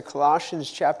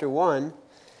Colossians chapter 1,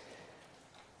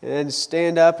 and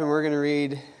stand up and we're going to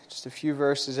read just a few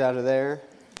verses out of there.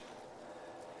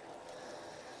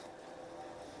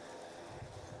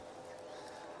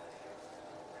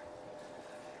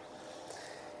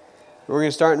 We're going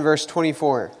to start in verse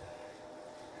 24.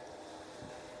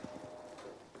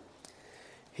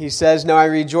 He says, "Now I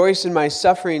rejoice in my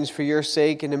sufferings for your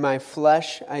sake, and in my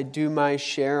flesh I do my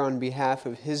share on behalf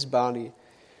of his body,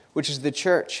 which is the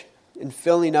church, in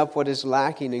filling up what is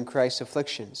lacking in Christ's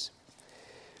afflictions.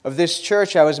 Of this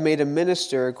church I was made a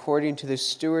minister according to the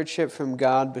stewardship from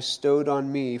God bestowed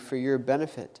on me for your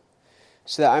benefit,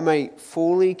 so that I might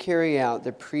fully carry out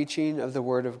the preaching of the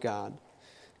word of God.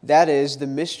 That is, the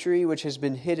mystery which has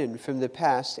been hidden from the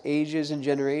past ages and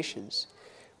generations,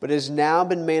 but has now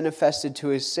been manifested to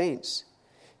his saints,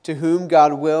 to whom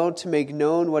God willed to make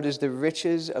known what is the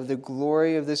riches of the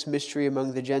glory of this mystery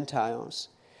among the Gentiles,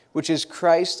 which is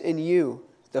Christ in you,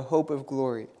 the hope of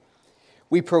glory.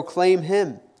 We proclaim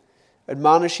him,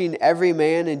 admonishing every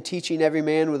man and teaching every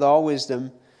man with all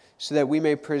wisdom, so that we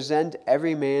may present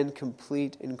every man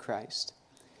complete in Christ.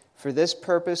 For this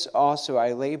purpose also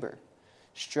I labor,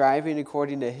 striving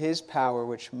according to his power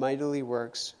which mightily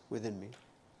works within me."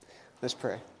 Let's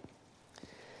pray.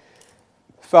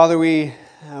 Father, we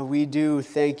do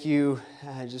thank you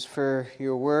just for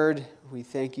your word. We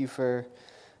thank you for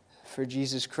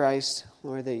Jesus Christ,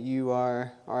 Lord, that you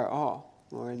are our all,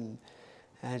 Lord, and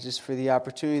just for the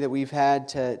opportunity that we've had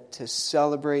to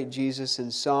celebrate Jesus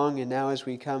in song. And now as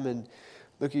we come and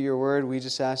look at your word, we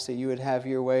just ask that you would have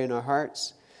your way in our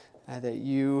hearts, that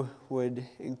you would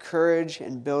encourage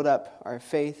and build up our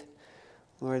faith,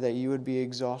 Lord, that you would be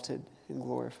exalted and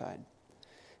glorified.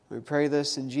 We pray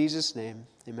this in Jesus' name.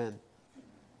 Amen.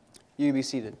 You can be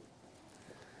seated.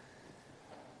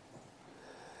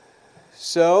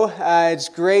 So, it's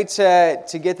great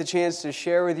to get the chance to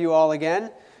share with you all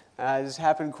again. This has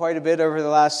happened quite a bit over the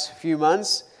last few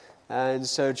months. And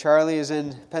so Charlie is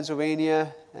in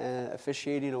Pennsylvania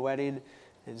officiating a wedding.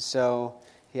 And so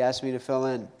he asked me to fill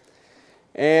in.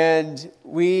 And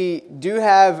we do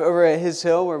have over at His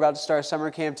Hill, we're about to start summer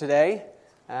camp today.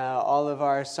 All of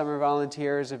our summer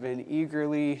volunteers have been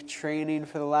eagerly training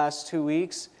for the last 2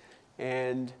 weeks,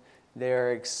 and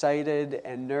they're excited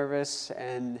and nervous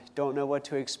and don't know what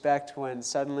to expect when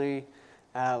suddenly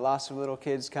lots of little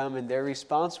kids come and they're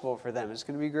responsible for them. It's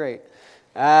going to be great.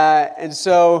 And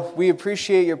so we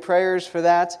appreciate your prayers for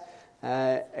that.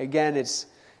 Again,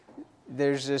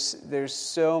 there's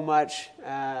so much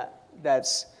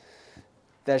that's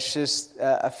just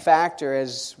a factor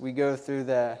as we go through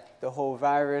the whole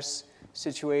virus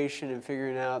situation and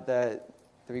figuring out the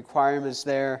requirements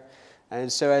there. And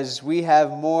so as we have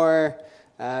more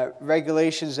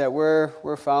regulations that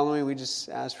we're following, we just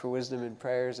ask for wisdom and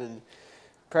prayers and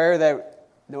prayer that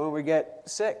no one would get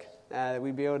sick, that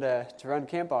we'd be able to run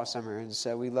camp all summer. And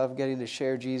so we love getting to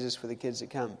share Jesus with the kids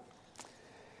that come.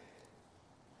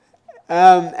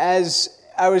 As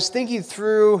I was thinking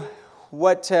through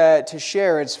what to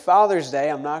share, it's Father's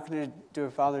Day. I'm not going to do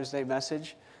a Father's Day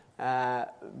message.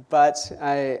 But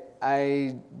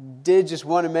I did just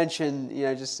want to mention,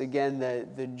 just again,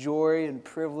 the joy and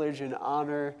privilege and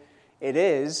honor it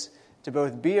is to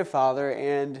both be a father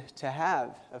and to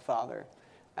have a father.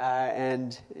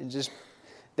 And just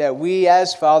that we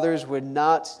as fathers would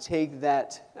not take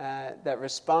that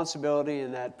responsibility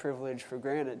and that privilege for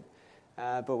granted,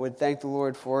 but would thank the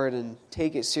Lord for it and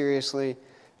take it seriously.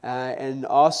 And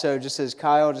also, just as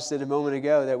Kyle just did a moment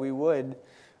ago, that we would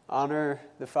honor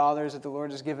the fathers that the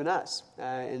Lord has given us,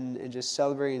 and just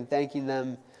celebrating and thanking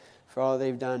them for all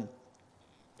they've done.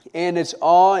 And it's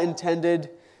all intended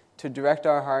to direct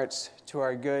our hearts to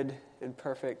our good and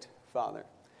perfect Father.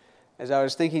 As I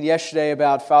was thinking yesterday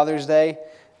about Father's Day,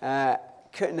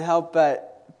 couldn't help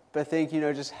but think,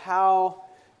 just how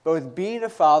both being a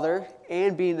father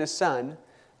and being a son,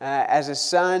 as a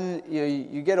son,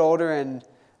 you get older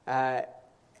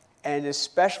and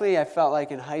especially I felt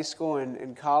like in high school and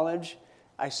in college,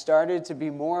 I started to be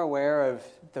more aware of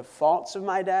the faults of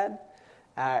my dad.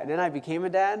 And then I became a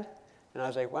dad, and I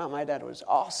was like, wow, my dad was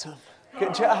awesome.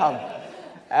 Good job.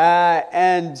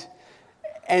 And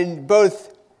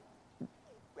both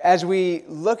as we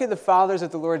look at the fathers that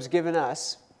the Lord's given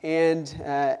us, and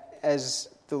as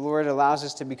the Lord allows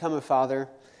us to become a father,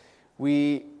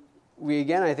 we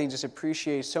again, I think, just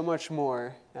appreciate so much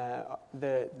more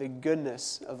the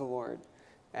goodness of the Lord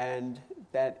and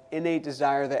that innate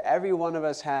desire that every one of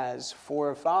us has for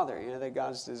a father, that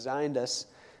God's designed us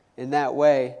in that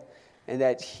way and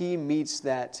that He meets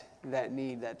that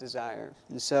need, that desire.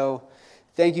 And so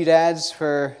thank you, dads,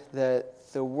 for the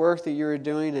the work that you're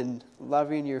doing and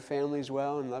loving your families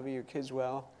well and loving your kids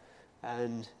well,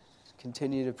 and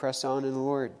continue to press on in the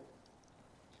Lord.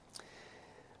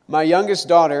 My youngest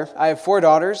daughter, I have 4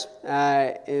 daughters,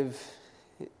 in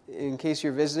case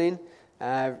you're visiting.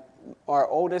 Our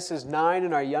oldest is 9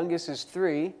 and our youngest is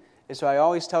 3. And so I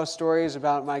always tell stories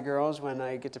about my girls when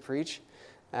I get to preach.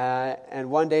 And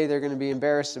one day they're going to be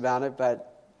embarrassed about it,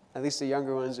 but at least the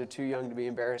younger ones are too young to be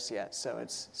embarrassed yet. So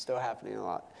it's still happening a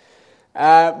lot.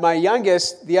 My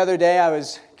youngest, the other day I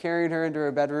was carrying her into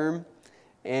her bedroom,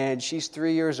 and she's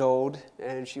 3 years old,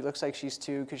 and she looks like she's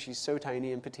 2 because she's so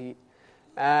tiny and petite.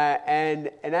 And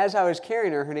as I was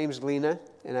carrying her, her name's Lena,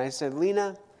 and I said,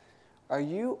 Lena, are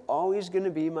you always going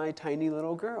to be my tiny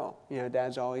little girl? You know,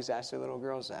 dads always ask their little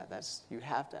girls that. You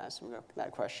have to ask them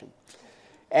that question.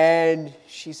 And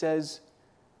she says,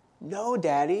 no,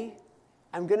 Daddy,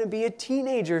 I'm going to be a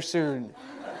teenager soon.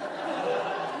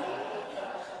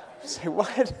 I say,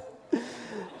 what?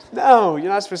 No, you're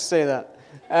not supposed to say that.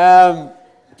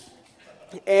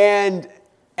 And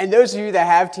those of you that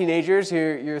have teenagers,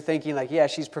 you're thinking like, yeah,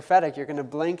 she's prophetic. You're going to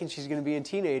blink and she's going to be a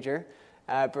teenager.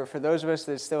 But for those of us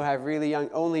that still have really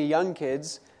only young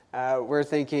kids, we're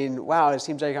thinking, wow, it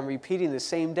seems like I'm repeating the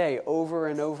same day over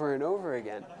and over and over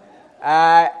again.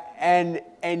 And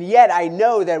yet I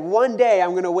know that one day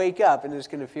I'm going to wake up and it's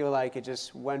going to feel like it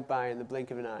just went by in the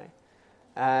blink of an eye.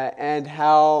 And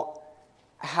how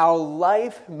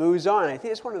life moves on. I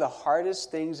think it's one of the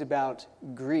hardest things about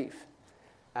grief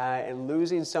and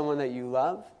losing someone that you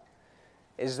love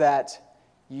is that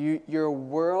your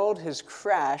world has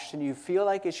crashed and you feel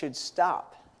like it should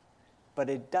stop, but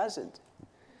it doesn't.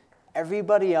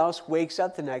 Everybody else wakes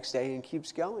up the next day and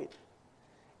keeps going.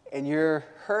 And you're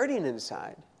hurting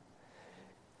inside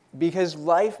because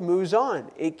life moves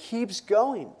on. It keeps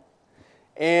going.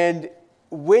 And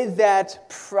with that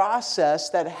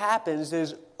process that happens,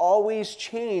 there's always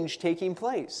change taking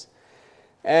place.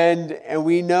 And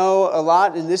we know a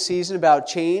lot in this season about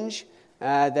change.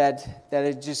 That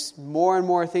it just more and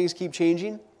more things keep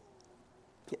changing.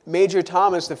 Major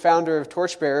Thomas, the founder of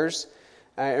Torchbearers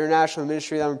International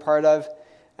Ministry that I'm a part of,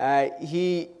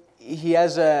 he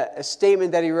has a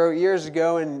statement that he wrote years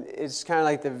ago, and it's kind of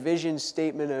like the vision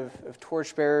statement of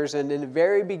Torchbearers. And in the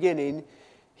very beginning,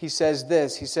 he says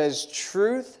this. He says,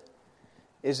 truth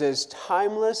is as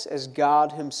timeless as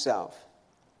God himself.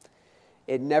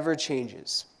 It never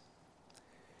changes.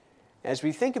 As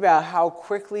we think about how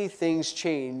quickly things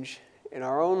change in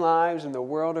our own lives and the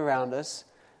world around us,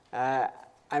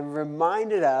 I'm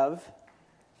reminded of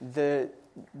the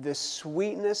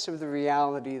sweetness of the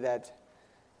reality that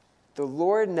the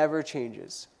Lord never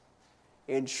changes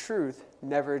and truth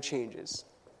never changes.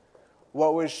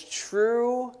 What was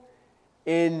true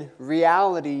in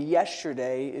reality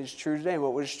yesterday is true today.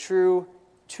 What was true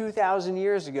 2,000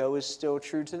 years ago is still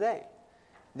true today.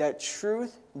 That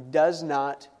truth does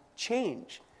not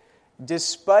change.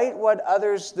 Despite what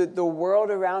others, the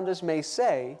world around us may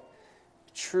say,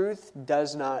 truth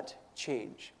does not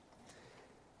change.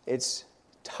 It's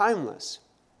timeless.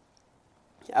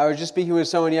 I was just speaking with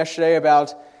someone yesterday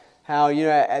about how,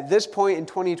 at this point in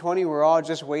 2020, we're all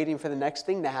just waiting for the next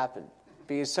thing to happen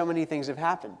because so many things have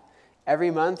happened. Every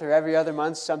month or every other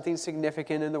month, something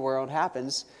significant in the world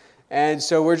happens. And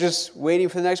so we're just waiting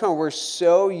for the next one. We're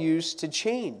so used to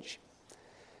change.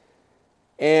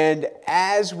 And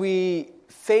as we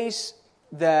face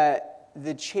the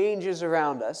changes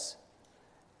around us,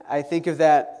 I think of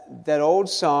that old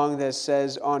song that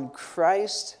says, on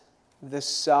Christ, the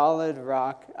solid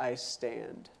rock I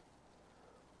stand.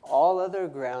 All other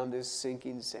ground is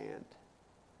sinking sand.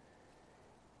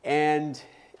 And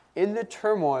in the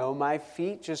turmoil, my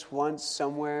feet just want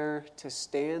somewhere to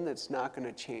stand that's not going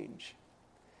to change.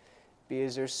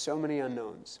 Because there's so many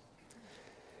unknowns.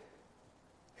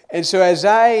 And so as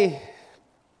I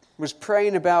was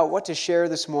praying about what to share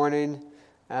this morning,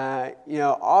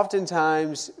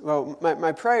 oftentimes,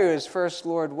 my prayer is first,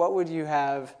 Lord, what would you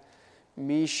have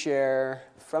me share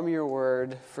from your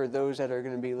word for those that are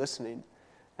going to be listening?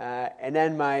 And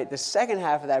then the second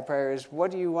half of that prayer is,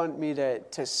 what do you want me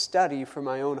to study for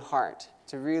my own heart,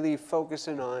 to really focus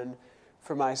in on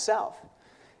for myself?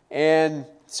 And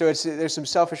so there's some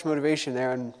selfish motivation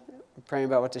there, and I'm praying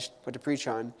about what to preach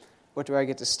on. What do I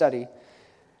get to study?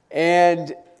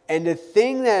 And the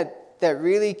thing that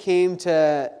really came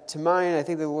to mind, I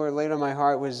think the Lord laid on my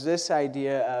heart, was this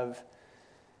idea of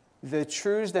the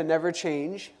truths that never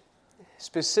change,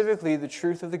 specifically the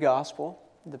truth of the gospel,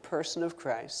 the person of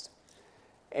Christ.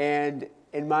 And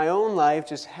in my own life,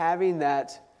 just having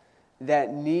that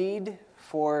need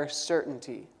for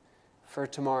certainty for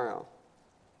tomorrow.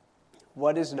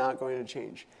 What is not going to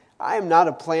change? I am not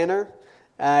a planner.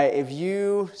 If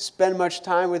you spend much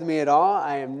time with me at all,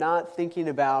 I am not thinking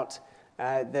about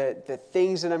the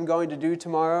things that I'm going to do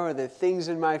tomorrow or the things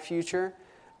in my future.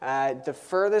 The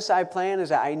furthest I plan is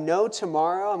that I know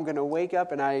tomorrow I'm going to wake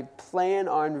up and I plan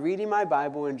on reading my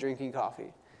Bible and drinking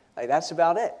coffee. Like, that's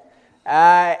about it.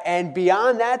 And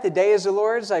beyond that, the day is the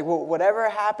Lord's. Like, well, whatever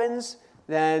happens,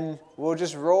 then we'll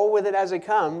just roll with it as it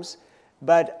comes.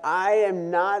 But I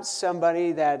am not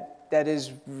somebody that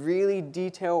is really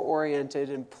detail-oriented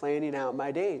in planning out my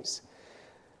days.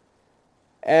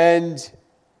 And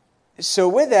so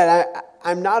with that,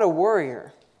 I'm not a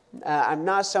worrier. I'm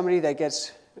not somebody that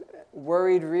gets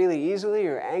worried really easily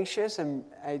or anxious.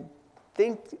 I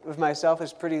think of myself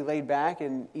as pretty laid back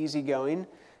and easygoing.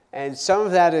 And some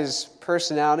of that is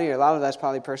personality, or a lot of that's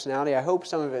probably personality. I hope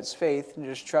some of it's faith and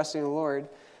just trusting the Lord.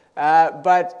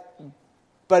 But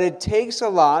it takes a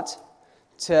lot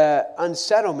to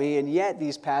unsettle me, and yet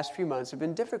these past few months have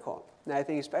been difficult. And I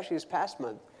think especially this past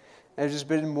month, I've just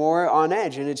been more on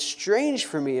edge. And it's strange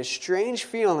for me, a strange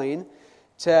feeling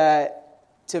to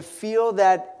feel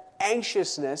that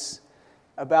anxiousness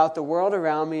about the world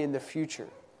around me in the future.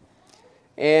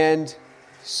 And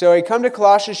so I come to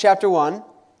Colossians chapter 1,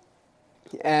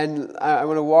 and I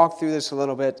want to walk through this a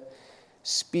little bit,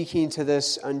 speaking to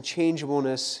this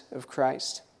unchangeableness of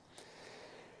Christ.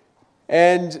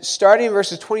 And starting in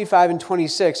verses 25 and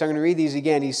 26, I'm going to read these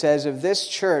again. He says, "Of this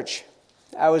church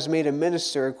I was made a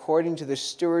minister according to the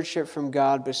stewardship from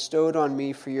God bestowed on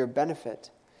me for your benefit,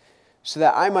 so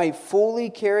that I might fully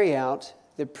carry out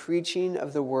the preaching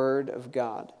of the word of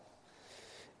God.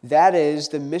 That is,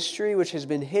 the mystery which has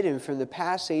been hidden from the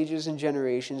past ages and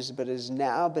generations, but has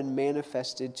now been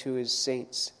manifested to his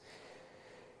saints."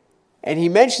 And he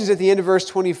mentions at the end of verse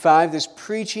 25 this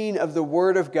preaching of the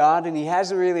word of God, and he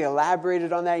hasn't really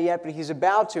elaborated on that yet, but he's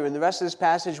about to. In the rest of this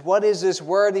passage, what is this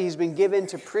word that he's been given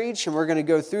to preach? And we're going to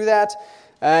go through that.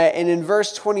 And in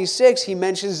verse 26, he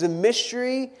mentions the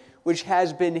mystery which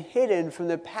has been hidden from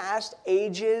the past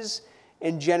ages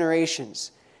and generations.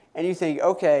 And you think,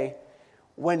 okay,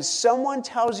 when someone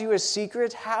tells you a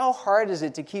secret, how hard is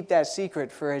it to keep that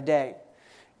secret for a day?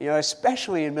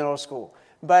 Especially in middle school.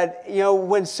 But,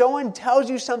 when someone tells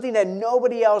you something that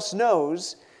nobody else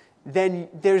knows, then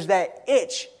there's that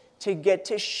itch to get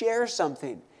to share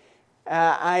something.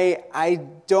 I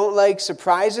don't like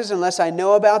surprises unless I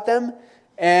know about them.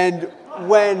 And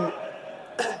when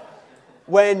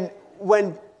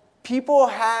people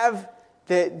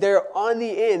they're on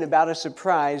the in about a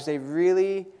surprise, they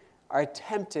really are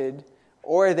tempted,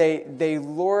 or they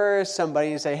lure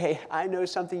somebody and say, "Hey, I know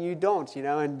something you don't,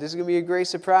 and this is going to be a great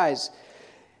surprise."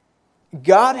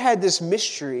 God had this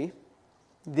mystery,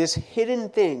 this hidden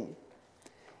thing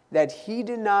that he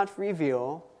did not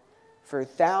reveal for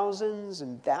thousands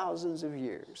and thousands of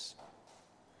years.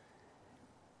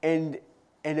 And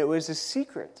it was a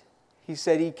secret. He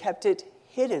said he kept it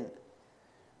hidden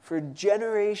for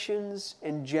generations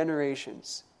and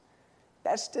generations.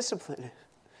 That's discipline.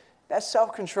 That's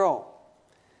self-control.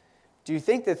 Do you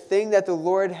think the thing that the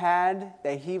Lord had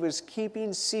that he was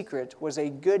keeping secret was a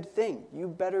good thing? You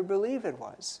better believe it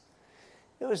was.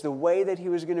 It was the way that he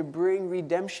was going to bring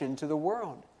redemption to the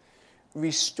world,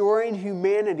 restoring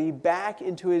humanity back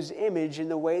into his image in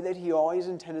the way that he always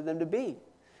intended them to be.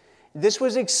 This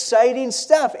was exciting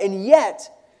stuff, and yet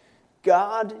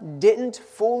God didn't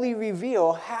fully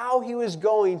reveal how he was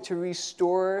going to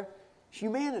restore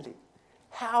humanity,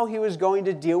 how he was going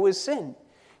to deal with sin.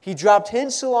 He dropped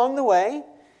hints along the way,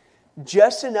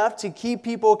 just enough to keep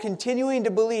people continuing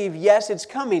to believe, yes, it's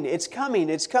coming, it's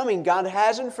coming, it's coming. God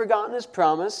hasn't forgotten his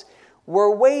promise. We're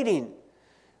waiting.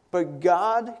 But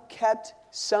God kept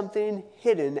something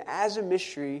hidden as a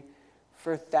mystery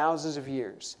for thousands of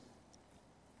years.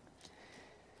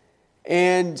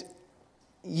 And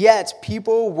yet,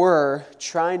 people were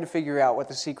trying to figure out what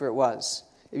the secret was.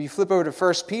 If you flip over to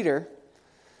 1 Peter,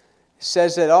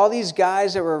 says that all these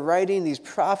guys that were writing, these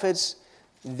prophets,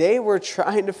 they were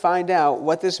trying to find out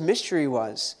what this mystery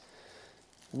was,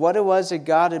 what it was that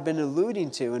God had been alluding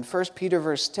to. In 1 Peter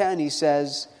verse 10, he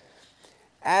says,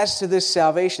 "As to this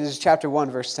salvation," this is chapter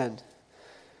 1, verse 10.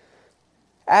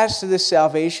 "As to this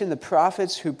salvation, the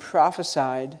prophets who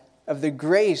prophesied of the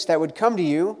grace that would come to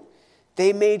you,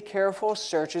 they made careful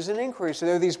searches and inquiries." So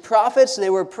there were these prophets, and they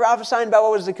were prophesying about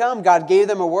what was to come. God gave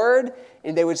them a word,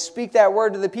 and they would speak that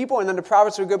word to the people, and then the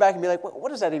prophets would go back and be like, what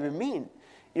does that even mean?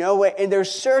 And they're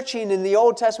searching in the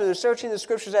Old Testament, they're searching the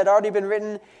scriptures that had already been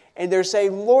written, and they're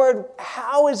saying, "Lord,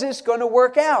 how is this going to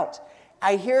work out?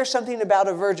 I hear something about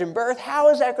a virgin birth. How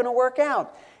is that going to work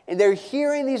out?" And they're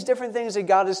hearing these different things that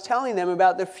God is telling them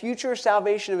about the future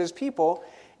salvation of his people,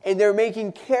 And they're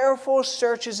making careful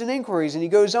searches and inquiries. And he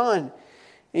goes on.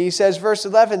 And he says, verse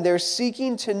 11, they're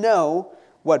seeking to know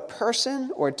what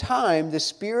person or time the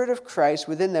Spirit of Christ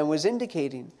within them was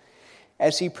indicating,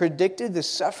 as he predicted the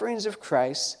sufferings of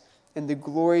Christ and the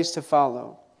glories to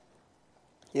follow.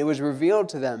 It was revealed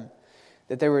to them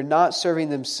that they were not serving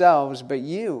themselves, but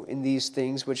you in these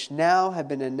things which now have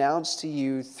been announced to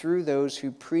you through those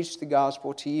who preach the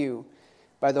gospel to you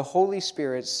by the Holy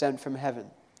Spirit sent from heaven,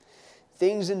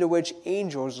 things into which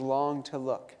angels long to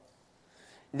look.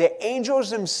 The angels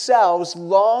themselves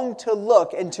longed to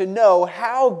look and to know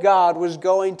how God was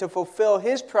going to fulfill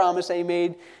his promise that he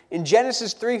made in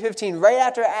Genesis 3:15, right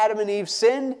after Adam and Eve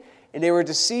sinned and they were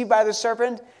deceived by the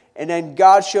serpent. And then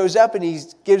God shows up and he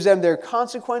gives them their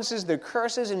consequences, their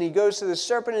curses, and he goes to the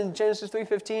serpent in Genesis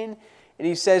 3:15 and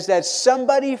he says that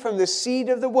somebody from the seed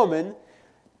of the woman,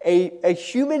 a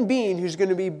human being who's going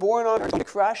to be born on earth, will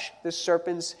crush the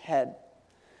serpent's head.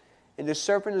 And the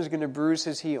serpent is going to bruise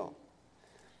his heel.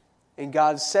 And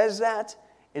God says that,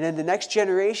 and then the next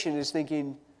generation is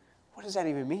thinking, what does that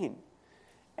even mean?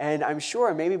 And I'm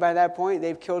sure maybe by that point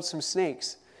they've killed some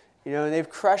snakes. And they've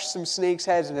crushed some snakes'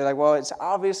 heads, and they're like, well, it's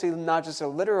obviously not just a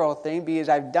literal thing because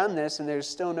I've done this and there's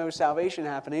still no salvation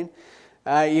happening,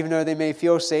 even though they may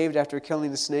feel saved after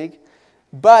killing the snake.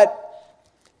 But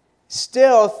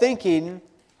still thinking,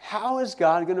 how is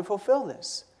God going to fulfill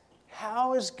this?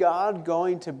 How is God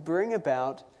going to bring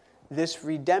about this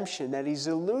redemption that he's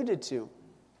alluded to?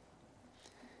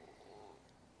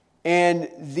 And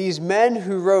these men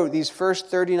who wrote these first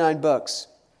 39 books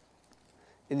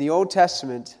in the Old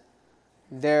Testament,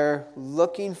 they're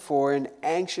looking for and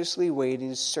anxiously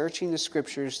waiting, searching the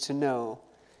Scriptures to know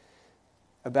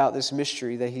about this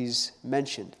mystery that he's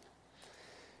mentioned.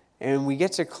 And we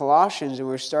get to Colossians and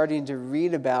we're starting to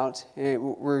read about, and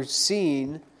we're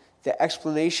seeing the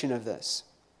explanation of this.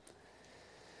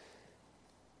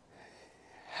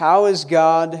 How is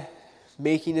God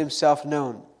making himself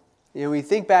known? We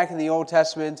think back in the Old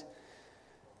Testament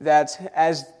that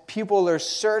as people are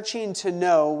searching to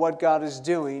know what God is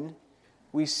doing,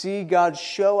 we see God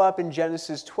show up in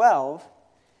Genesis 12,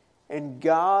 and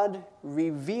God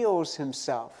reveals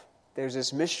himself. There's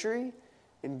this mystery,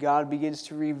 and God begins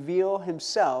to reveal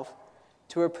himself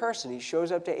to a person. He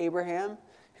shows up to Abraham,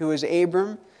 who is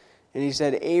Abram, and he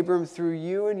said, Abram, through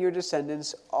you and your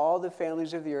descendants, all the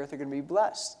families of the earth are going to be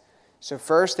blessed. So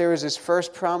first, there was this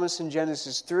first promise in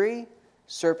Genesis 3.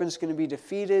 Serpent's going to be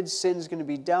defeated. Sin's going to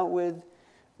be dealt with.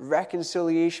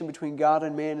 Reconciliation between God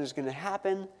and man is going to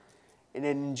happen. And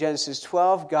then in Genesis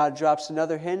 12, God drops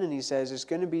another hint, and he says it's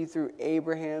going to be through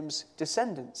Abraham's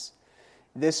descendants,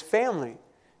 this family.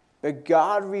 But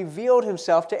God revealed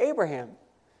himself to Abraham.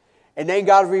 And then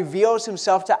God reveals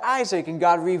himself to Isaac, and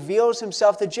God reveals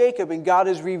himself to Jacob, and God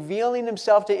is revealing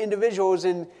himself to individuals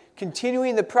and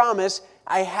continuing the promise,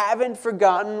 I haven't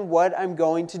forgotten what I'm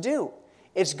going to do.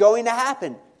 It's going to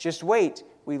happen. Just wait.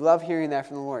 We love hearing that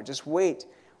from the Lord. Just wait.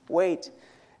 Wait.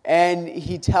 And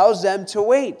he tells them to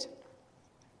wait.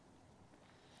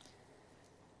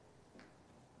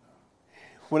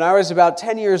 When I was about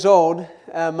 10 years old,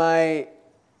 my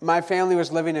family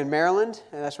was living in Maryland,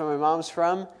 and that's where my mom's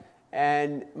from.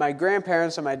 And my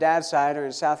grandparents on my dad's side are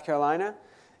in South Carolina.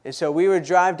 And so we would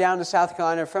drive down to South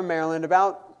Carolina from Maryland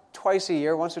about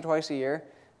once or twice a year,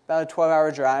 about a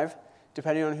 12-hour drive,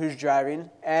 depending on who's driving.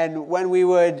 And as we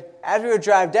would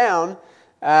drive down,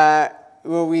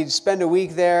 we'd spend a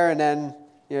week there and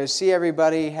then see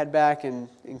everybody, head back and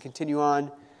continue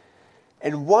on.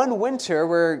 And one winter,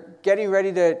 we're getting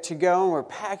ready to go, and we're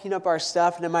packing up our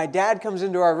stuff. And then my dad comes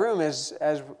into our room as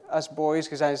us boys,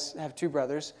 because I have two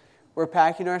brothers. We're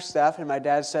packing our stuff, and my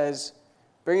dad says,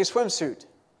 bring a swimsuit.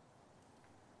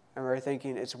 And we're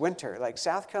thinking, it's winter. Like,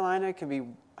 South Carolina can be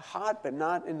hot, but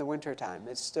not in the winter time.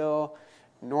 It's still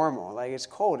normal. Like, it's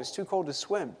cold. It's too cold to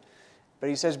swim. But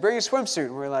he says, bring a swimsuit.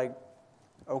 And we're like,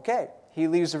 okay. He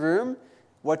leaves the room.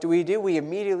 What do? We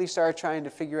immediately start trying to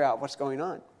figure out what's going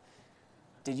on.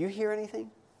 Did you hear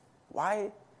anything? Why?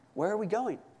 Where are we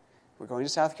going? We're going to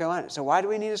South Carolina. So why do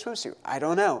we need a swimsuit? I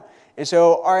don't know. And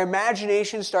so our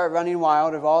imaginations start running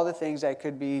wild of all the things that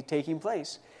could be taking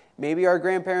place. Maybe our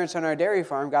grandparents on our dairy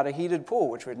farm got a heated pool,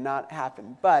 which would not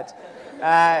happen. But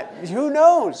who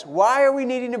knows? Why are we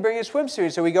needing to bring a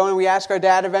swimsuit? So we go and we ask our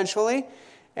dad eventually,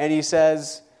 and he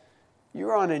says,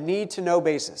 you're on a need-to-know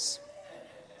basis.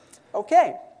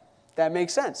 Okay, that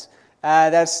makes sense.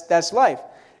 That's life.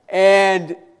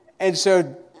 And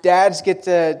so dads get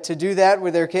to do that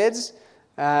with their kids.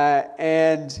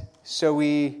 And so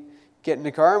we get in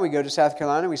the car and we go to South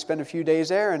Carolina. We spend a few days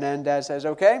there, and then Dad says,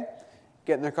 okay,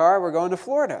 get in the car, we're going to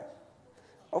Florida.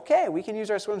 Okay, we can use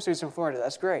our swimsuits in Florida.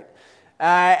 That's great.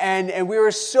 And we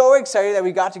were so excited that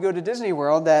we got to go to Disney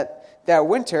World that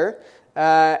winter.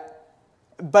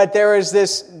 But there was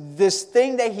this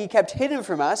thing that he kept hidden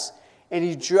from us, and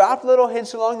he dropped little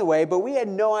hints along the way, but we had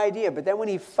no idea. But then when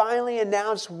he finally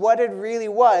announced what it really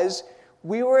was,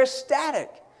 we were ecstatic.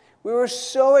 We were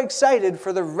so excited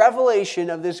for the revelation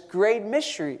of this great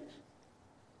mystery.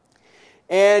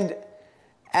 And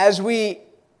as we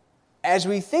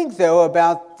think, though,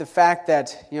 about the fact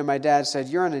that, my dad said,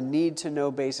 you're on a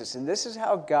need-to-know basis, and this is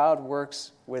how God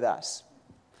works with us.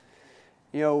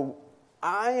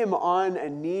 I am on a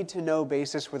need-to-know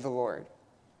basis with the Lord.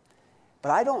 But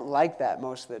I don't like that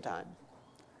most of the time.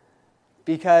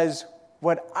 Because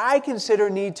what I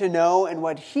consider need to know and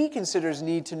what he considers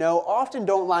need to know often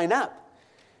don't line up.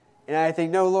 And I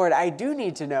think, no, Lord, I do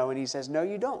need to know. And he says, no,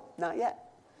 you don't, not yet.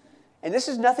 And this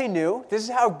is nothing new. This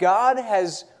is how God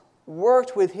has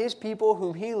worked with his people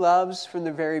whom he loves from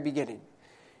the very beginning.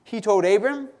 He told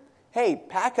Abram, hey,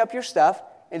 pack up your stuff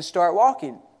and start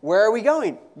walking. Where are we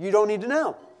going? You don't need to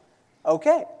know.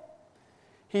 Okay.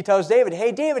 He tells David,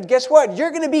 hey, David, guess what? You're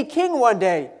going to be king one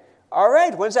day. All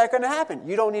right, when's that going to happen?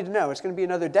 You don't need to know. It's going to be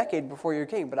another decade before you're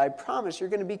king, but I promise you're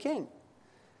going to be king.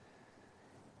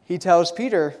 He tells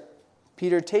Peter,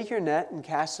 take your net and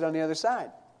cast it on the other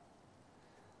side.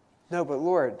 No, but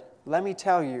Lord, let me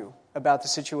tell you about the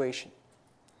situation.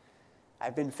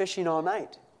 I've been fishing all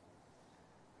night.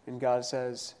 And God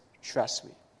says, trust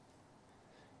me.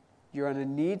 You're on a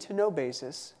need-to-know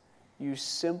basis. You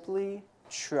simply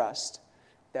trust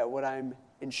that what I'm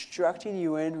instructing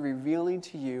you in, revealing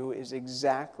to you, is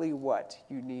exactly what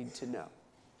you need to know.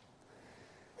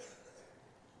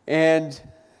 And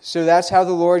so that's how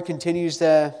the Lord continues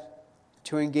to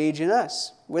engage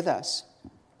with us.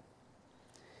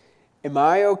 Am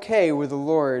I okay with the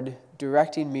Lord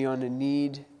directing me on a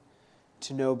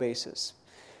need-to-know basis?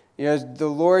 The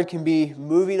Lord can be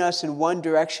moving us in one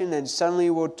direction and suddenly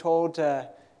we're told to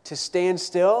stand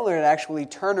still or to actually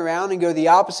turn around and go the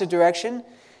opposite direction.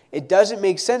 It doesn't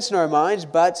make sense in our minds,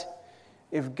 but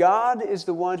if God is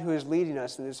the one who is leading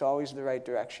us, then it's always the right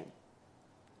direction.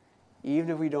 Even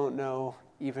if we don't know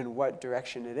even what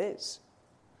direction it is.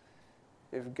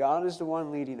 If God is the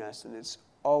one leading us, then it's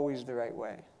always the right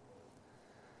way.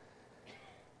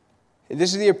 And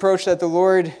this is the approach that the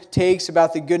Lord takes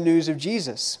about the good news of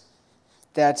Jesus.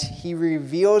 That he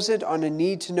reveals it on a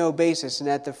need-to-know basis. And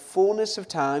at the fullness of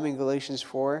time, in Galatians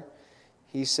 4,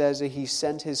 he says that he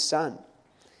sent his Son.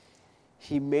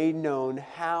 He made known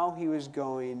how he was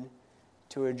going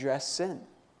to address sin.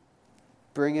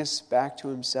 Bring us back to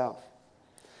himself.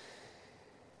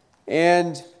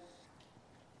 And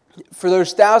for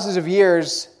those thousands of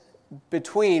years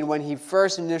between when he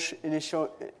first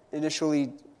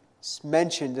initially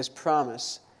mentioned this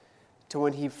promise to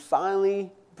when he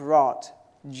finally brought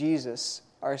Jesus,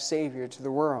 our Savior, to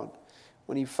the world,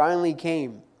 when he finally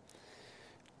came,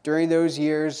 during those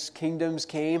years, kingdoms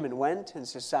came and went, and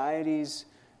societies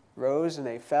rose and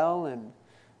they fell,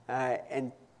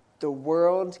 and the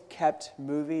world kept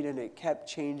moving and it kept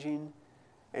changing,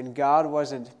 and God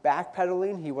wasn't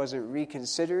backpedaling, he wasn't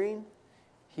reconsidering,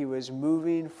 he was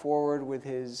moving forward with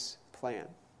his plan.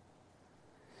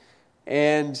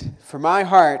 And for my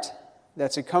heart,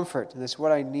 that's a comfort, and that's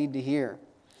what I need to hear,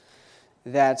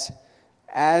 that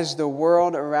as the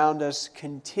world around us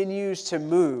continues to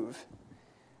move,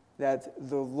 that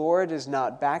the Lord is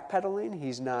not backpedaling.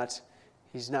 He's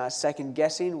not second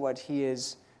guessing what he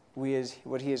has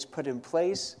put in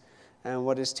place and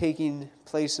what is taking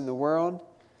place in the world.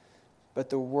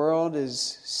 But the world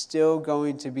is still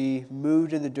going to be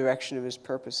moved in the direction of his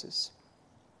purposes.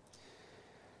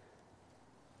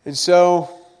 And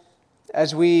so,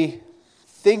 as we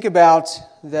think about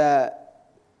the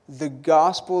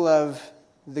gospel of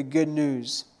the good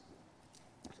news,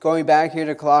 going back here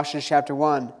to Colossians chapter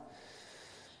 1,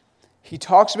 he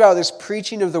talks about this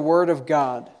preaching of the Word of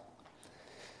God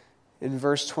in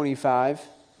verse 25.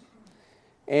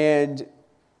 And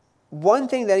one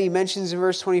thing that he mentions in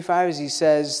verse 25 is he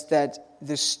says that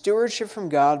the stewardship from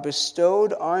God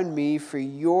bestowed on me for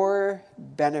your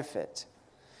benefit.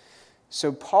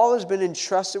 So Paul has been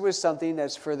entrusted with something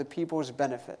that's for the people's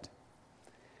benefit.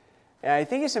 And I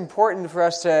think it's important for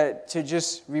us to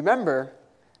just remember,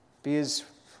 because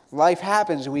life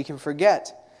happens and we can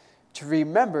forget, to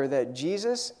remember that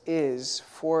Jesus is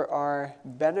for our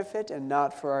benefit and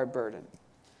not for our burden.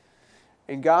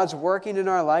 And God's working in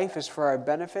our life is for our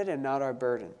benefit and not our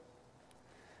burden.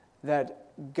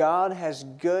 That God has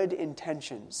good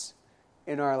intentions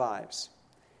in our lives.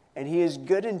 And he has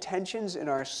good intentions in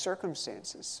our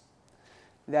circumstances.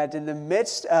 that in the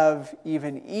midst of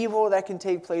even evil that can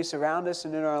take place around us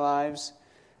and in our lives,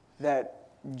 that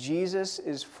Jesus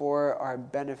is for our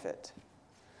benefit,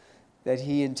 that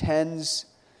he intends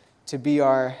to be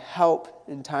our help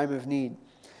in time of need.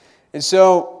 And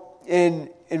so in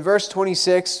verse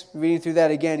 26, reading through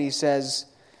that again, he says,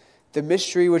 the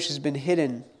mystery which has been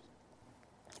hidden,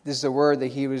 this is the word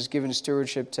that he was given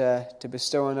stewardship to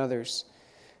bestow on others.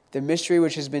 The mystery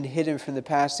which has been hidden from the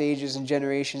past ages and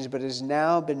generations, but has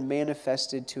now been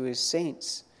manifested to his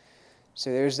saints. So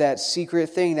there's that secret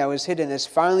thing that was hidden that's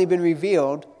finally been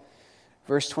revealed.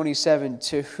 Verse 27,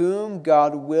 to whom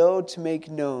God willed to make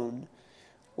known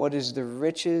what is the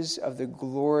riches of the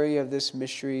glory of this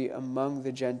mystery among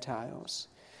the Gentiles.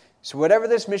 So whatever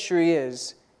this mystery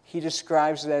is, he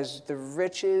describes it as the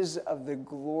riches of the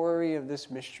glory of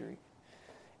this mystery.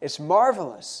 It's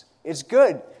marvelous. It's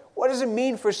good. What does it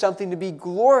mean for something to be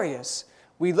glorious?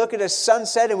 We look at a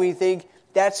sunset and we think,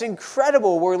 that's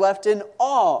incredible. We're left in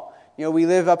awe. You know, we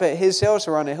live up at His Hill,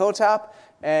 so we're on a hilltop,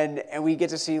 and we get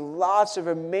to see lots of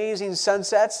amazing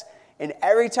sunsets. And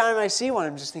every time I see one,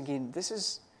 I'm just thinking, this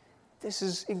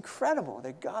is incredible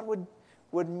that God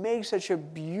would make such a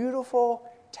beautiful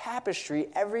tapestry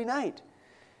every night.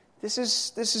 This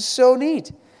is so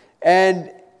neat.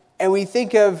 And we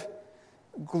think of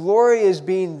glory as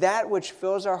being that which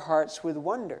fills our hearts with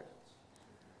wonder.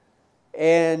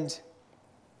 And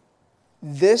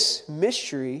this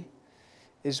mystery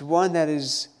is one that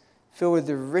is filled with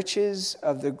the riches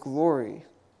of the glory.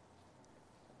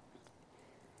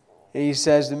 And he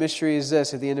says the mystery is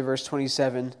this at the end of verse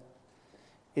 27.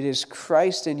 It is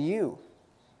Christ in you,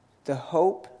 the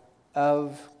hope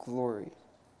of glory.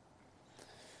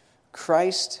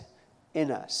 Christ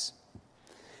in us.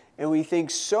 And we think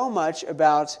so much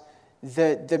about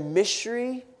the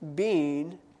mystery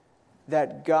being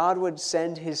that God would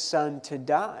send his Son to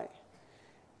die.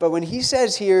 But when he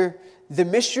says here, the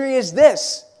mystery is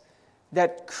this,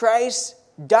 that Christ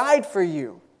died for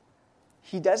you,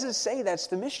 he doesn't say that's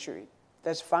the mystery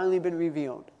that's finally been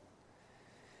revealed.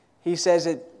 He says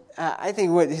that, I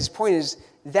think what his point is,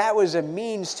 that was a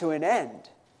means to an end,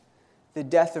 the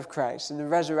death of Christ and the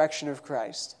resurrection of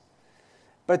Christ.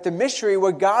 But the mystery,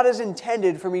 what God has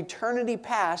intended from eternity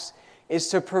past, is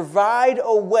to provide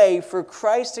a way for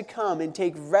Christ to come and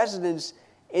take residence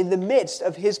in the midst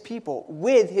of his people,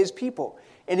 with his people.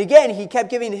 And again, he kept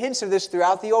giving hints of this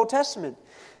throughout the Old Testament,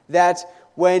 that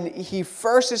when he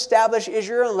first established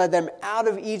Israel and led them out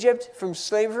of Egypt from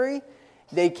slavery,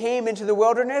 they came into the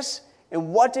wilderness,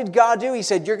 and what did God do? He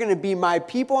said, you're going to be my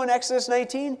people in Exodus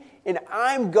 19, and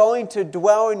I'm going to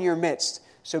dwell in your midst.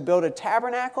 So build a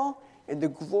tabernacle, and the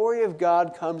glory of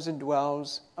God comes and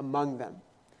dwells among them.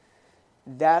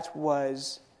 That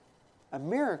was a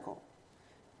miracle.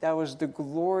 That was the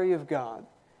glory of God.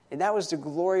 And that was the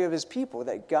glory of his people,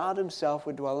 that God himself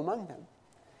would dwell among them.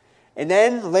 And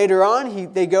then later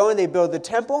on, they go and they build the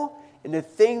temple. And the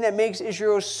thing that makes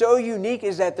Israel so unique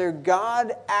is that their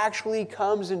God actually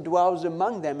comes and dwells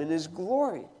among them in his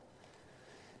glory.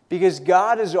 Because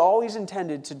God has always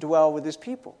intended to dwell with his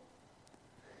people.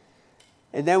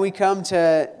 And then we come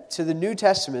to the New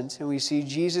Testament and we see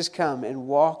Jesus come and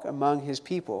walk among his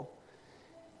people.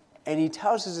 And he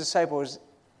tells his disciples,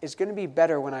 it's going to be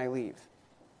better when I leave.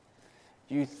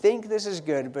 You think this is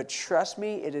good, but trust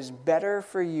me, it is better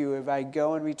for you if I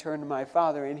go and return to my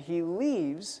Father. And he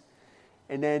leaves,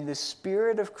 and then the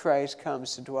Spirit of Christ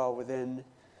comes to dwell within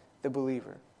the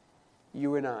believer,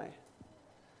 you and I.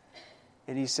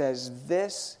 And he says,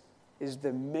 this is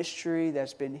the mystery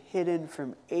that's been hidden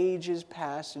from ages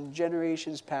past and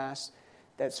generations past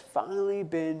that's finally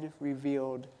been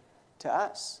revealed to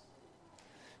us.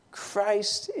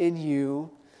 Christ in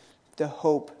you, the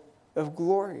hope of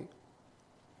glory.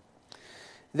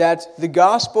 That the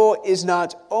gospel is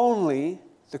not only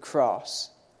the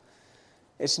cross.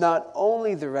 It's not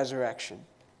only the resurrection.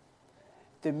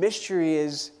 The mystery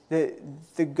is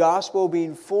the gospel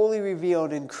being fully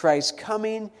revealed in Christ's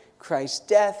coming, Christ's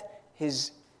death,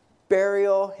 his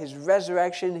burial, his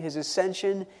resurrection, his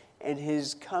ascension, and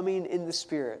his coming in the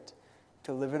Spirit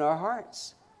to live in our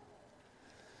hearts.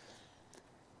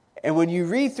 And when you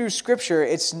read through Scripture,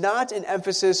 it's not an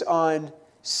emphasis on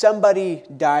somebody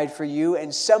died for you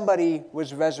and somebody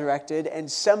was resurrected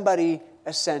and somebody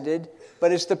ascended,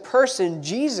 but it's the person,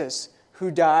 Jesus,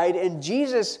 who died and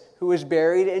Jesus who was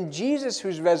buried and Jesus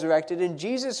who's resurrected and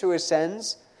Jesus who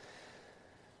ascends.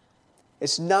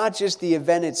 It's not just the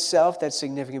event itself that's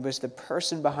significant, but it's the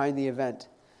person behind the event.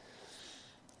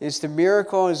 It's the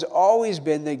miracle has always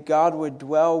been that God would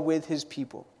dwell with his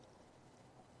people.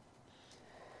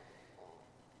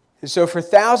 And so for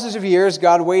thousands of years,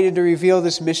 God waited to reveal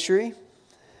this mystery.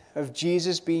 of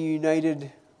Jesus being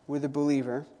united with a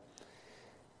believer,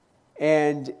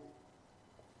 and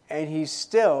he's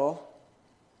still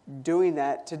doing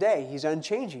that today. He's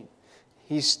unchanging.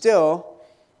 He's still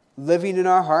living in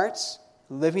our hearts,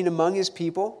 living among his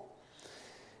people.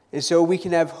 And so we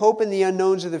can have hope in the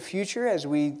unknowns of the future as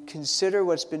we consider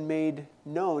what's been made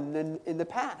known in the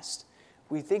past.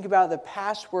 We think about the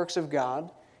past works of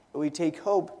God, and we take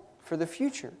hope for the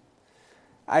future.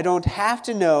 I don't have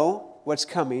to know what's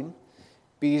coming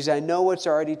because I know what's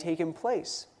already taken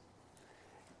place.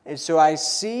 And so I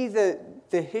see the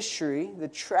history, the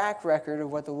track record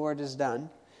of what the Lord has done,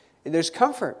 and there's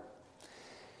comfort.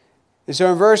 And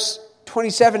so in verse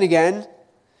 27 again,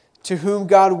 to whom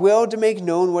God willed to make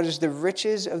known what is the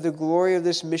riches of the glory of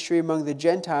this mystery among the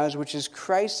Gentiles, which is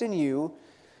Christ in you,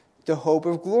 the hope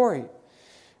of glory.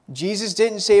 Jesus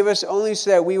didn't save us only so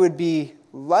that we would be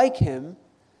like him.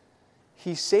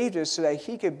 He saved us so that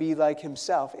he could be like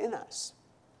himself in us,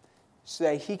 so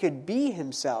that he could be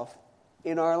himself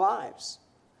in our lives.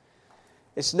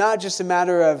 It's not just a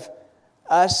matter of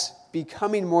us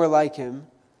becoming more like him,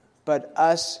 but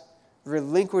us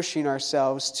relinquishing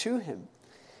ourselves to him.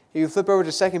 You flip over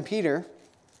to 2 Peter,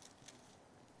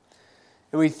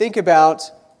 and we think about,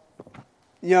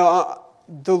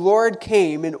 the Lord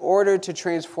came in order to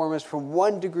transform us from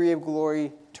one degree of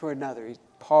glory to another.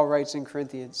 Paul writes in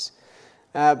Corinthians.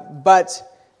 But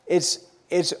it's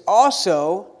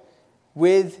also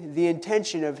with the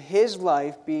intention of his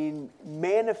life being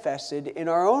manifested in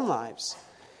our own lives.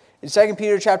 In 2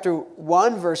 Peter chapter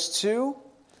 1, verse 2,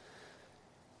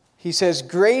 he says,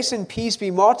 grace and peace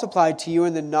be multiplied to you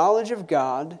in the knowledge of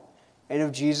God and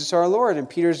of Jesus our Lord. And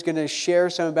Peter's going to share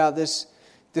some about this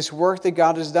work that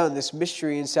God has done, this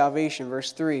mystery in salvation.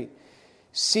 Verse 3,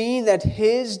 seeing that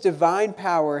his divine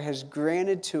power has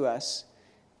granted to us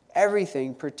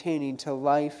everything pertaining to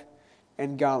life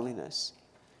and godliness,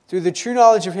 through the true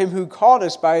knowledge of him who called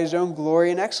us by his own glory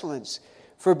and excellence.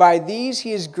 For by these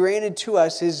he has granted to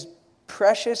us his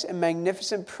precious and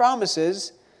magnificent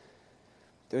promises,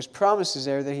 those promises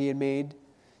there that he had made,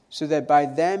 so that by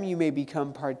them you may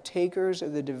become partakers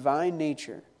of the divine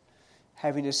nature,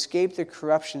 having escaped the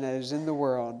corruption that is in the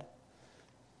world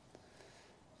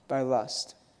by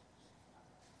lust.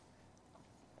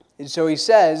 And so he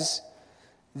says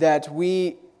that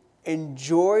we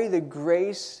enjoy the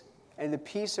grace and the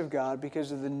peace of God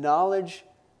because of the knowledge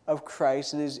of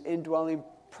Christ and his indwelling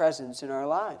presence in our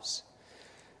lives.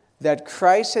 That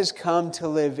Christ has come to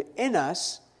live in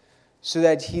us so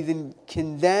that he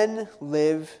can then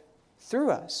live through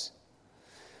us.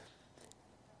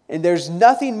 And there's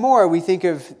nothing more. We think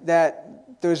of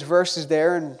those verses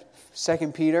there in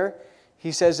 2 Peter.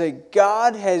 He says that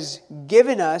God has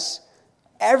given us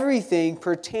everything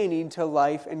pertaining to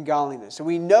life and godliness. And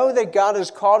we know that God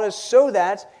has called us so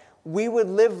that we would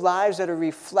live lives that are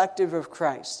reflective of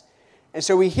Christ. And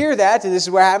so we hear that, and this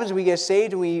is what happens. We get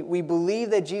saved, and we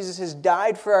believe that Jesus has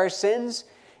died for our sins.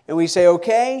 And we say,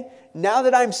 okay, now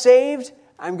that I'm saved,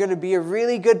 I'm going to be a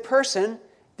really good person.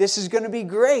 This is going to be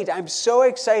great. I'm so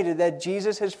excited that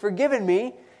Jesus has forgiven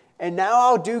me, and now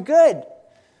I'll do good.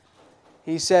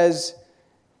 He says,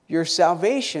 in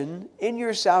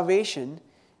your salvation,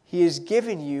 he has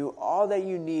given you all that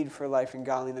you need for life and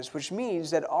godliness, which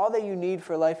means that all that you need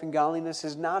for life and godliness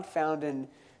is not found in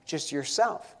just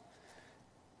yourself.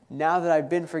 Now that I've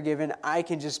been forgiven, I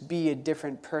can just be a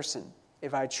different person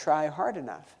if I try hard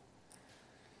enough.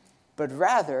 But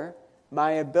rather,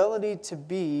 my ability to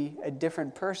be a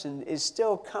different person is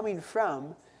still coming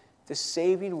from the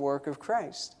saving work of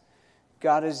Christ.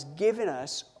 God has given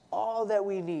us all that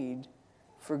we need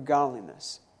for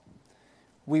godliness.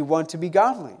 We want to be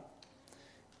godly.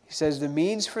 He says the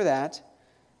means for that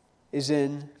is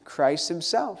in Christ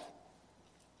himself.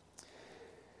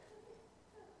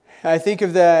 I think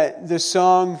of the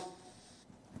song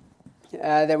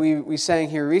that we sang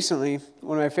here recently,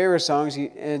 one of my favorite songs,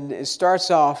 and it starts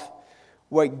off,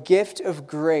 what gift of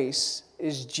grace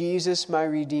is Jesus my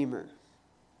Redeemer?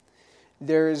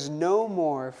 There is no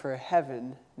more for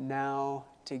heaven now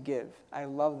to give. I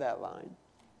love that line.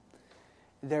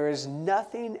 There is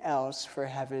nothing else for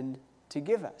heaven to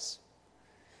give us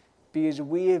because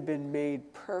we have been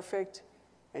made perfect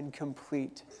and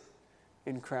complete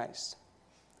in Christ.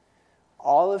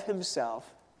 All of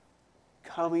himself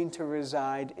coming to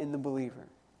reside in the believer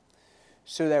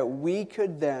so that we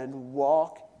could then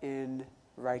walk in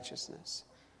righteousness.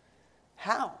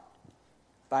 How?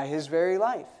 By his very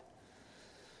life.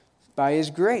 By his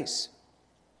grace.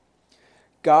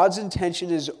 God's intention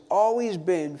has always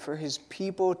been for his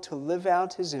people to live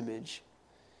out his image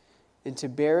and to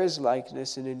bear his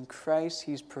likeness, and in Christ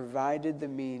he's provided the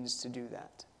means to do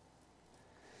that.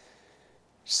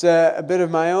 Just a bit of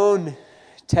my own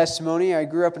testimony. I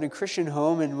grew up in a Christian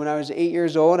home, and when I was 8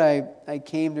 years old, I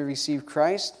came to receive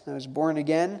Christ. I was born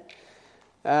again.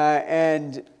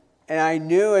 And I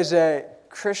knew as a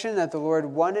Christian that the Lord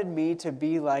wanted me to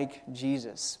be like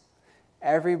Jesus.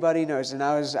 Everybody knows. And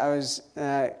I was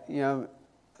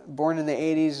born in the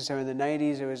 80s, so in the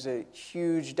 90s it was a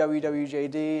huge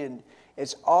WWJD, and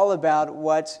it's all about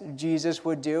what Jesus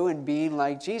would do and being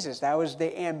like Jesus. That was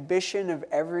the ambition of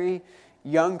every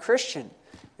young Christian,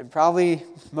 and probably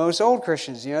most old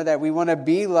Christians, that we want to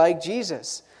be like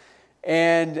Jesus.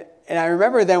 And I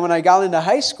remember that when I got into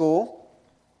high school,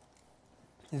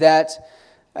 that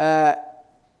I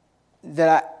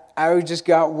just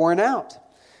got worn out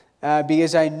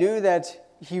because I knew that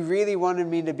He really wanted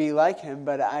me to be like Him,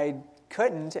 but I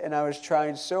couldn't, and I was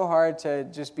trying so hard to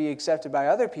just be accepted by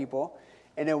other people,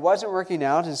 and it wasn't working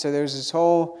out. And so there was this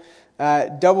whole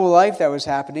double life that was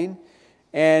happening,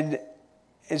 and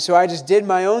so I just did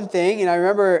my own thing. And I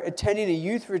remember attending a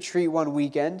youth retreat one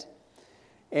weekend,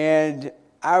 and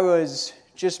I was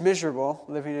just miserable,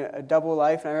 living a double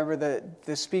life. And I remember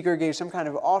the speaker gave some kind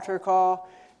of altar call,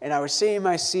 and I was sitting in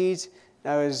my seat.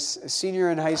 I was a senior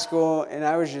in high school, and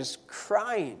I was just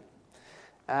crying.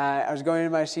 I was going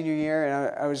into my senior year,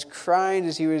 and I was crying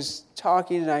as he was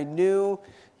talking, and I knew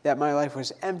that my life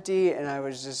was empty, and I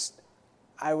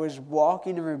was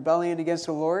walking in rebellion against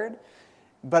the Lord.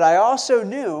 But I also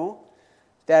knew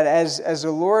that as the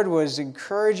Lord was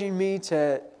encouraging me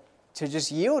to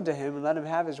just yield to Him and let Him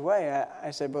have His way,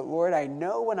 I said, but Lord, I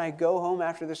know when I go home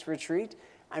after this retreat,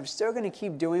 I'm still going to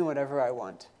keep doing whatever I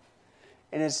want.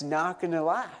 And it's not going to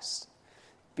last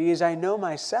because I know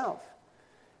myself.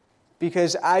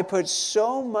 Because I put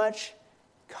so much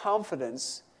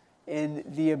confidence in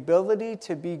the ability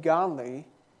to be godly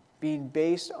being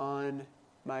based on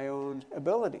my own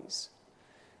abilities,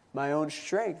 my own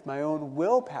strength, my own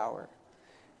willpower.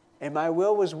 And my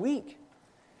will was weak.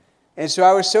 And so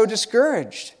I was so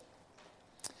discouraged.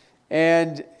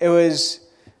 And it was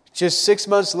just 6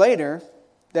 months later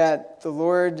that the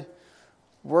Lord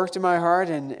worked in my heart,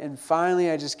 and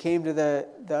finally I just came to the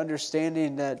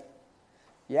understanding that,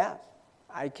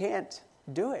 I can't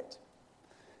do it.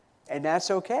 And that's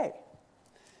okay.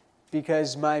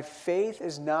 Because my faith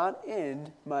is not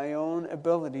in my own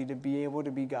ability to be able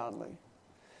to be godly.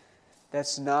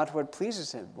 That's not what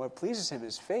pleases Him. What pleases Him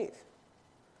is faith.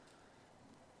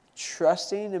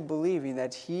 Trusting and believing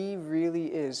that He really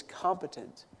is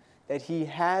competent, that He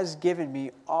has given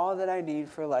me all that I need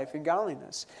for life and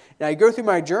godliness. And I go through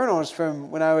my journals from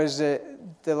when I was the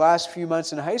last few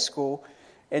months in high school,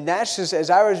 and that's just, as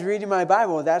I was reading my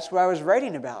Bible, that's what I was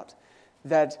writing about.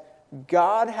 That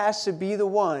God has to be the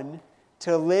one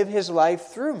to live His life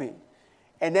through me.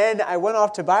 And then I went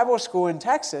off to Bible school in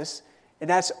Texas, and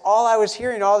that's all I was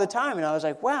hearing all the time. And I was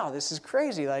like, wow, this is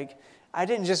crazy. Like, I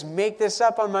didn't just make this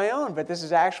up on my own, but this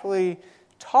is actually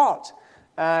taught.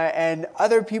 And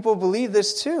other people believe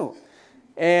this too.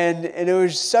 And it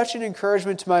was such an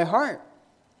encouragement to my heart.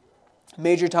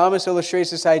 Major Thomas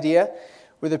illustrates this idea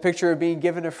with a picture of being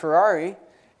given a Ferrari,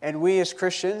 and we as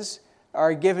Christians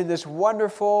are given this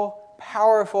wonderful,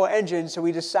 powerful engine, so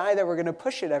we decide that we're going to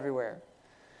push it everywhere.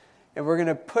 And we're going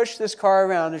to push this car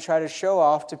around to try to show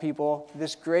off to people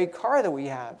this great car that we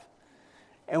have.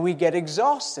 And we get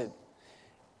exhausted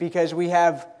because we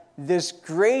have this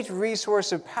great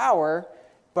resource of power,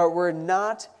 but we're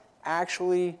not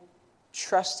actually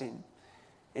trusting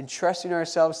and trusting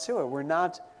ourselves to it. We're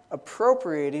not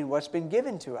appropriating what's been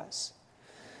given to us.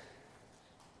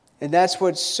 And that's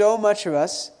what so much of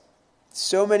us,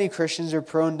 so many Christians are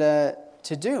prone to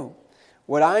do.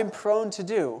 What I'm prone to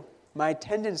do, my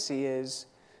tendency is,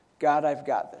 God, I've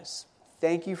got this.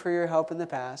 Thank you for your help in the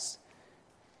past,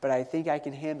 but I think I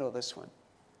can handle this one.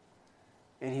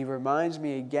 And He reminds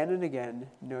me again and again,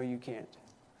 no, you can't.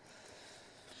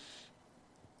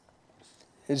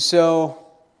 And so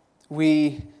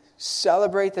we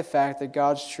celebrate the fact that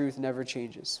God's truth never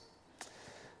changes.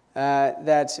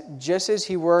 That just as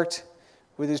He worked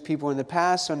with His people in the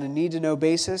past on a need-to-know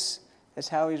basis, that's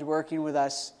how He's working with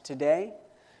us today.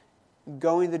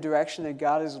 Going the direction that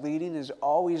God is leading is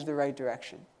always the right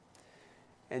direction.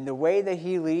 And the way that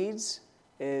He leads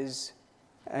is,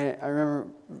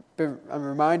 I'm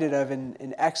reminded of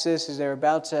in Exodus as they're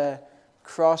about to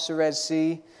cross the Red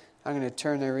Sea. I'm going to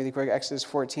turn there really quick, Exodus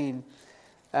 14.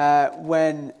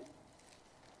 When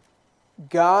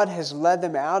God has led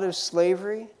them out of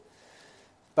slavery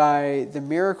by the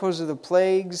miracles of the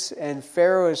plagues, and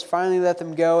Pharaoh has finally let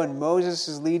them go, and Moses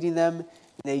is leading them, and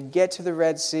they get to the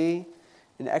Red Sea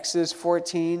in Exodus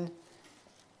 14,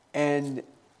 and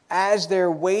as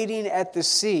they're waiting at the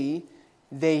sea,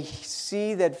 they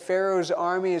see that Pharaoh's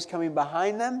army is coming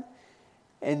behind them,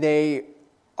 and they,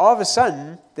 all of a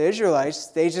sudden, the Israelites,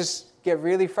 they just get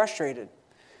really frustrated.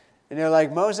 And they're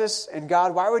like, Moses and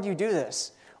God, why would you do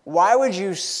this? Why would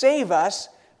you save us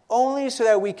only so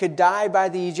that we could die by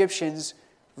the Egyptians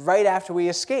right after we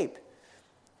escape?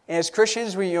 And as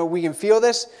Christians, we can feel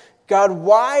this. God,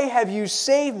 why have you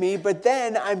saved me, but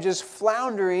then I'm just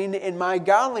floundering in my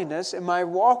godliness, in my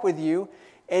walk with you,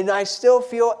 and I still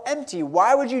feel empty.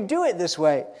 Why would you do it this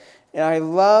way? And I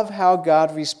love how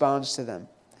God responds to them,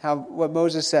 what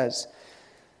Moses says.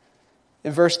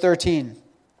 In verse 13,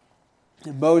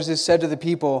 Moses said to the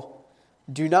people,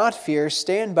 "Do not fear,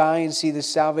 stand by and see the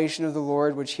salvation of the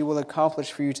Lord, which he will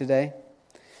accomplish for you today.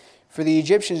 For the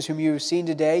Egyptians whom you have seen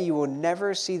today, you will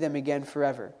never see them again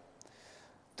forever.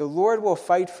 The Lord will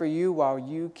fight for you while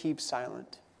you keep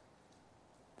silent."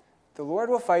 The Lord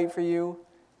will fight for you.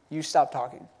 You stop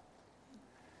talking.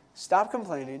 Stop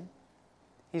complaining.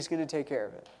 He's going to take care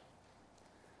of it.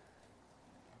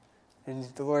 And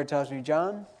the Lord tells me,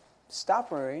 John,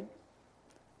 stop worrying.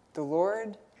 The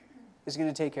Lord is going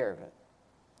to take care of it.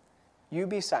 You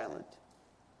be silent.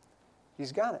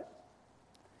 He's got it.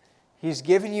 He's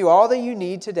given you all that you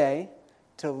need today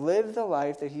to live the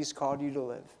life that He's called you to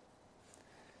live.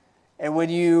 And when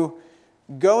you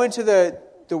go into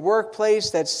the workplace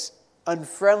that's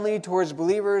unfriendly towards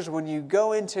believers, when you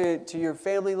go into your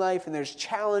family life and there's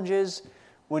challenges,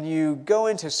 when you go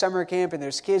into summer camp and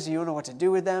there's kids and you don't know what to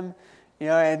do with them,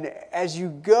 and as you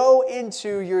go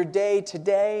into your day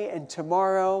today and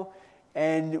tomorrow,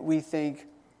 and we think,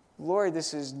 Lord,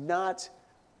 this is not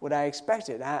what I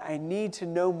expected. I need to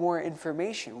know more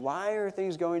information. Why are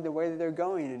things going the way that they're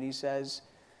going? And He says,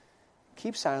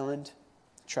 keep silent,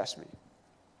 trust me.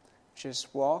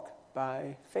 Just walk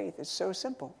by faith. It's so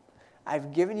simple.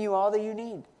 I've given you all that you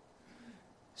need.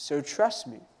 So trust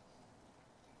me.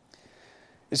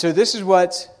 And so this is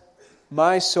what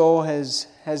my soul has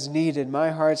needed, my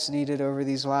heart's needed over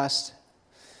these last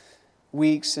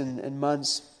weeks and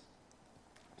months.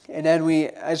 And then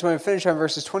I just want to finish on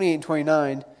verses 28 and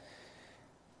 29.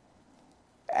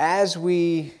 As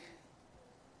we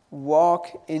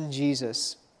walk in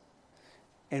Jesus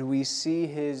and we see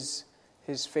His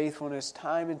faithfulness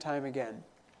time and time again,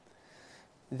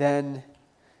 then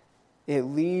it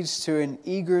leads to an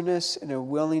eagerness and a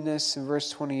willingness. In verse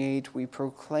 28, we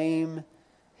proclaim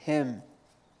Him.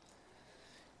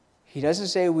 He doesn't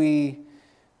say we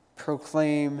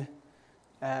proclaim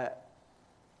an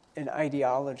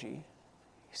ideology.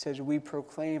 He says we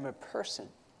proclaim a person.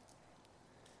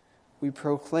 We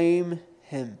proclaim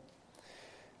Him,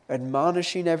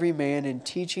 admonishing every man and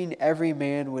teaching every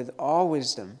man with all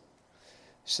wisdom,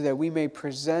 so that we may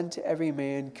present every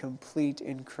man complete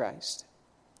in Christ.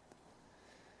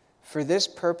 For this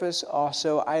purpose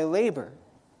also I labor,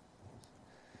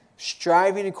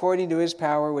 striving according to His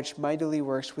power which mightily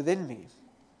works within me.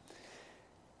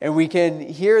 And we can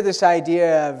hear this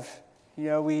idea of,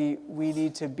 we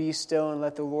need to be still and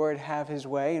let the Lord have His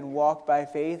way and walk by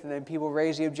faith, and then people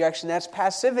raise the objection, that's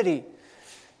passivity.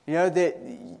 That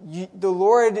the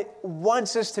Lord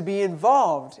wants us to be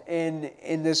involved in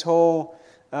this whole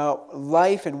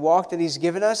life and walk that He's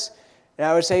given us. And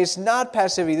I would say it's not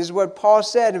passivity. This is what Paul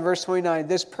said in verse 29.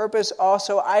 This purpose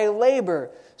also I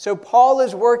labor. So Paul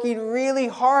is working really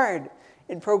hard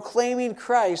in proclaiming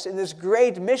Christ in this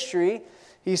great mystery.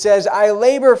 He says, I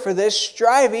labor for this,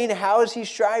 striving. How is he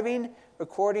striving?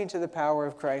 According to the power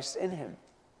of Christ in him.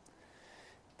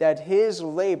 That his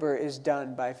labor is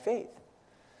done by faith.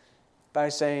 By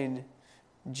saying,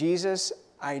 Jesus,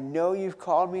 I know you've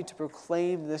called me to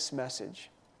proclaim this message,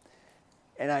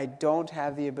 and I don't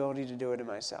have the ability to do it in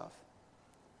myself.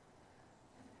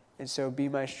 And so be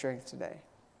my strength today.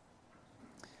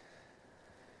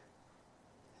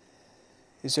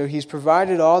 And so He's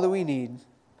provided all that we need.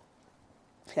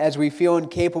 As we feel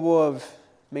incapable of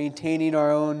maintaining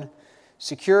our own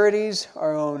securities,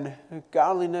 our own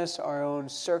godliness, our own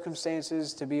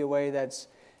circumstances to be a way that's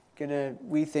going to,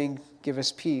 we think, give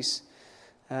us peace.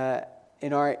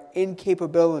 In our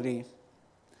incapability,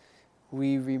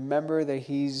 we remember that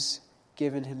He's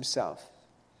given Himself.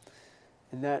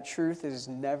 And that truth is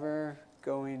never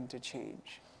going to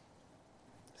change.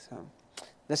 So,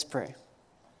 let's pray.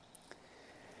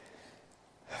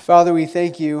 Father, we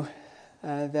thank You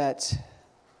that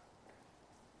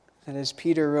as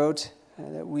Peter wrote,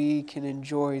 that we can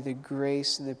enjoy the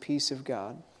grace and the peace of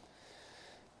God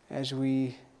as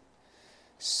we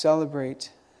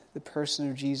celebrate the person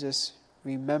of Jesus,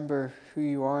 remember who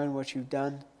You are and what You've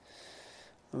done.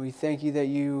 And we thank You that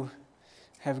You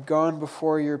have gone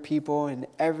before Your people in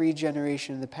every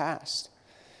generation in the past,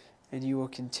 and You will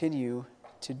continue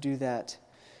to do that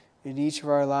in each of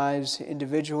our lives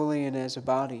individually and as a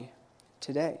body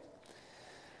today.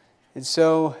 And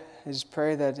so I just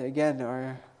pray that, again,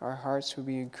 our hearts would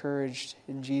be encouraged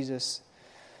in Jesus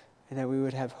and that we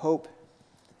would have hope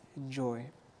and joy.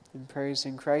 And praise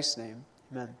in Christ's name.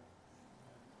 Amen.